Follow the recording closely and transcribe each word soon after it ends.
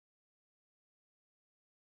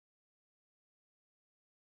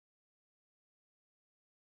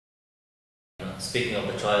speaking of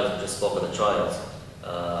the trials, we just spoke of the trials.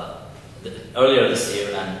 Earlier this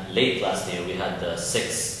year and late last year, we had the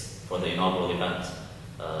 6 for the inaugural event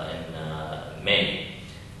in May.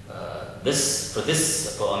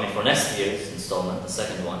 For next year's installment, the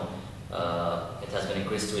second one, it has been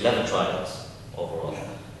increased to 11 trials overall.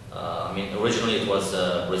 Originally it was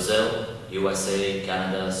Brazil, USA,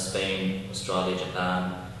 Canada, Spain, Australia,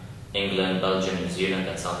 Japan, England, Belgium, New Zealand,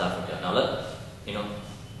 and South Africa. Now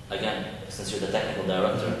again, since you're the technical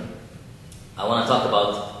director, I want to talk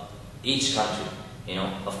about each country.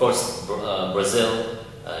 Of course, Brazil,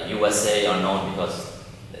 USA are known because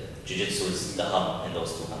Jiu-Jitsu is the hub in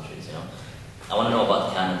those 2 countries. I want to know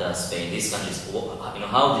about Canada, Spain, these countries.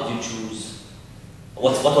 How did you choose?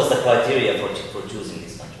 What was the criteria for choosing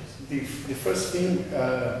these countries? The first thing,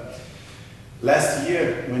 last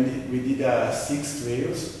year when we did 6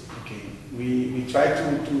 trails, we tried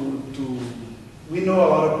to we know a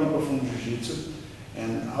lot of people from Jiu-Jitsu,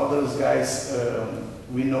 and all those guys,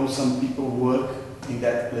 we know some people work in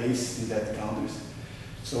that place, in that countries.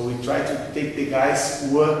 So we try to take the guys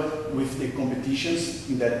work with the competitions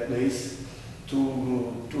in that place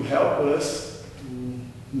to help us to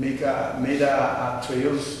made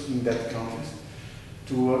trails in that countries,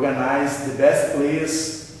 to organize the best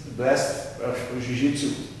players, the best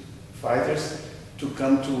Jiu-Jitsu fighters to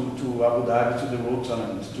come to Abu Dhabi to the World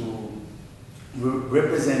Tournament, to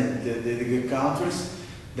represent the countries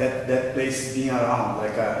that place being around.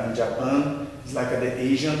 Like in Japan, it's like the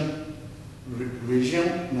Asian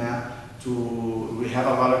region. We have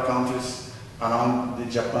a lot of countries around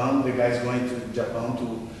Japan. The guys going to Japan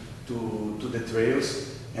to the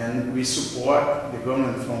trails, and we support the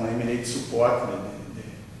government from Emirates support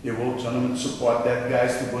the World Tournament, support that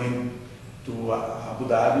guys to going to Abu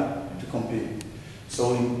Dhabi to compete.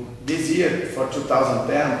 So in this year, for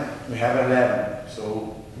 2010, we have 11.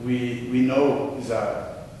 So we know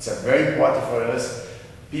it's very important for us.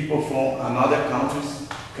 People from another countries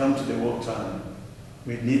come to the World Tournament.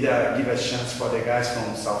 We need to give a chance for the guys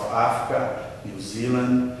from South Africa, New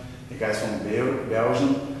Zealand, the guys from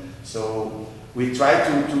Belgium. So we try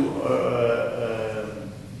to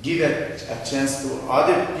give a chance to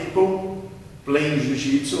other people playing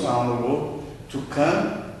Jiu-Jitsu around the world to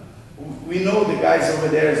come. We know the guys over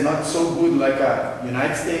there is not so good like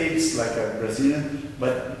United States, like a Brazilian,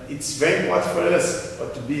 but it's very important for us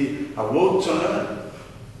to be a world tournament.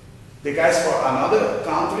 The guys for another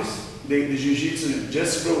countries, the Jiu-Jitsu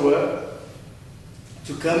just grow up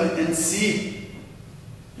to come and see,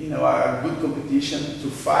 a good competition, to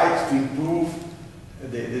fight, to improve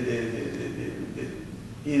the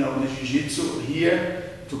Jiu-Jitsu here,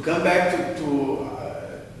 to come back to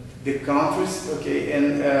the countries,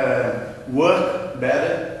 and work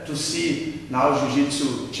better, to see now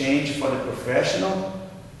Jiu-Jitsu change for the professional,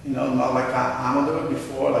 not like amateur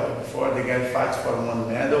before. Like before, the guy fights for 1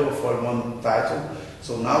 medal, for 1 title.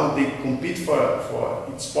 So now they compete for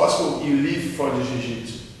it's possible you live for the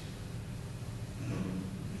Jiu-Jitsu.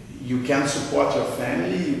 You can support your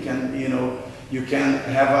family, you can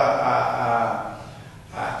have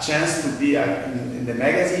a chance to be in the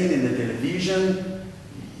magazine, in the television.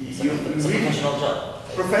 It's a professional job.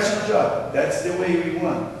 Professional job. That's the way we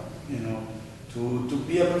want, to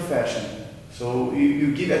be a professional. So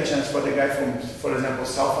you give a chance for the guy from, for example,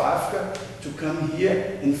 South Africa to come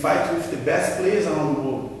here and fight with the best players around the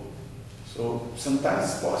world. So sometimes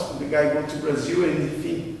it's possible the guy go to Brazil and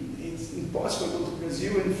think it's impossible to go to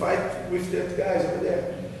Brazil and fight with that guys over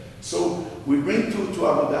there. So we bring to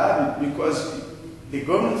Abu Dhabi because the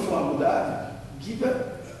government from Abu Dhabi give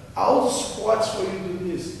all the supports for you to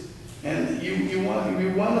do this. And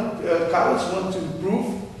Carlos want to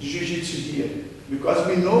improve Jiu-Jitsu here because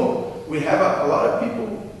we know we have a lot of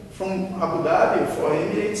people from Abu Dhabi for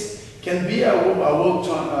Emirates can be a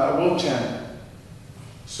world champion.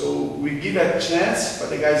 So we give a chance for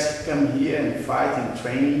the guys to come here and fight and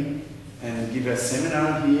train and give a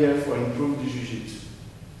seminar here for improve the Jiu-Jitsu.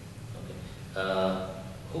 Okay.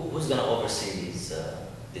 Who's going to oversee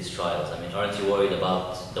these trials? Aren't you worried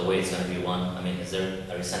about the way it's going to be won? Are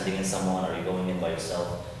you sending in someone? Are you going in by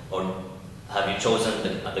yourself? Or have you chosen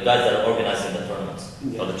the guys that are organizing the tournaments,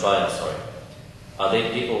 or the trials, sorry? Are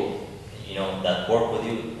they people, that work with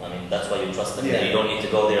you? That's why you trust them, that you don't need to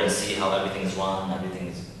go there and see how everything's run,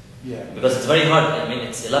 because it's very hard.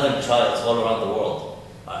 It's 11 trials all around the world.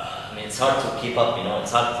 It's hard to keep up,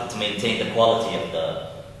 it's hard to maintain the quality of the,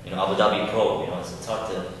 Abu Dhabi Pro, it's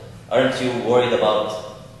hard to, aren't you worried about,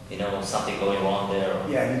 something going wrong there? Or?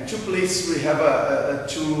 Yeah, in 2 places we have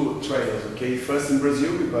 2 trails, okay? First in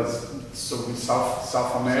Brazil, because in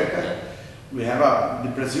South America, we have the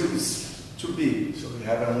Brazil is too big. So we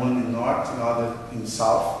have one in north, another in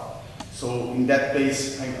south. So in that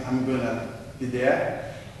place, I'm gonna be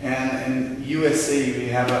there. And in USA, we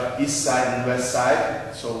have a east side and west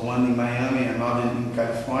side. So one in Miami, another in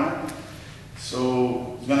California.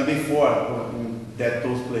 So it's gonna be 4 in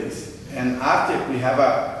those places. And after we have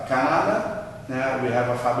a Canada. Now we have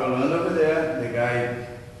a Fabio Landa over there. The guy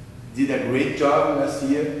did a great job last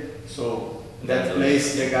year. So that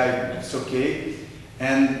place, the guy, it's okay.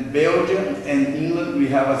 And Belgium and England, we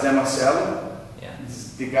have a Zé Marcelo. Yeah.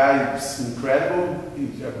 The guy is incredible.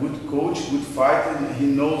 He's a good coach, good fighter. He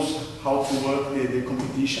knows how to work the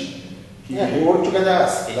competition. He worked together.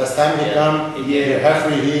 Last time he came,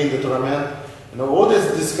 halfway here in the tournament. You know, all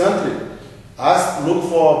this country. Us look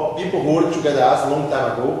for people who worked together us a long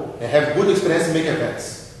time ago and have good experience in make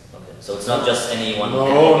events. Okay. So it's not just anyone. No,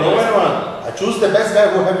 anyone. I choose the best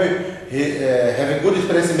guy who have a good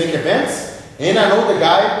experience in make events, and I know the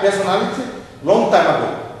guy personality long time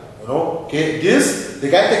ago. You know, okay, the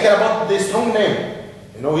guy take care about the strong name.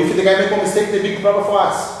 You know, if the guy make a mistake, the big problem for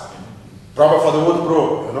us, problem for the world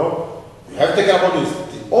pro. You know, you have to take care about this.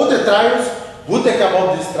 All the trials, who take care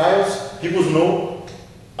about these trials, people know.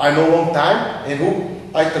 I know long time and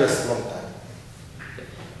who I trust long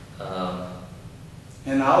time.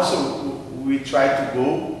 And also we try to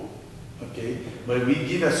go, okay, but we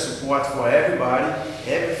give a support for everybody,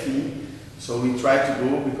 everything. So we try to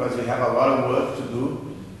go because we have a lot of work to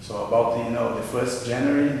do. So about the 1st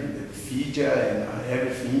January, the FIJJA and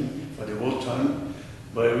everything for the World Tournament.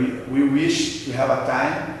 But we wish to have a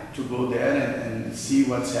time to go there and see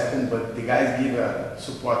what's happened. But the guys give a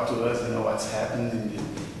support to us, what's happened in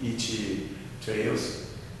each trails.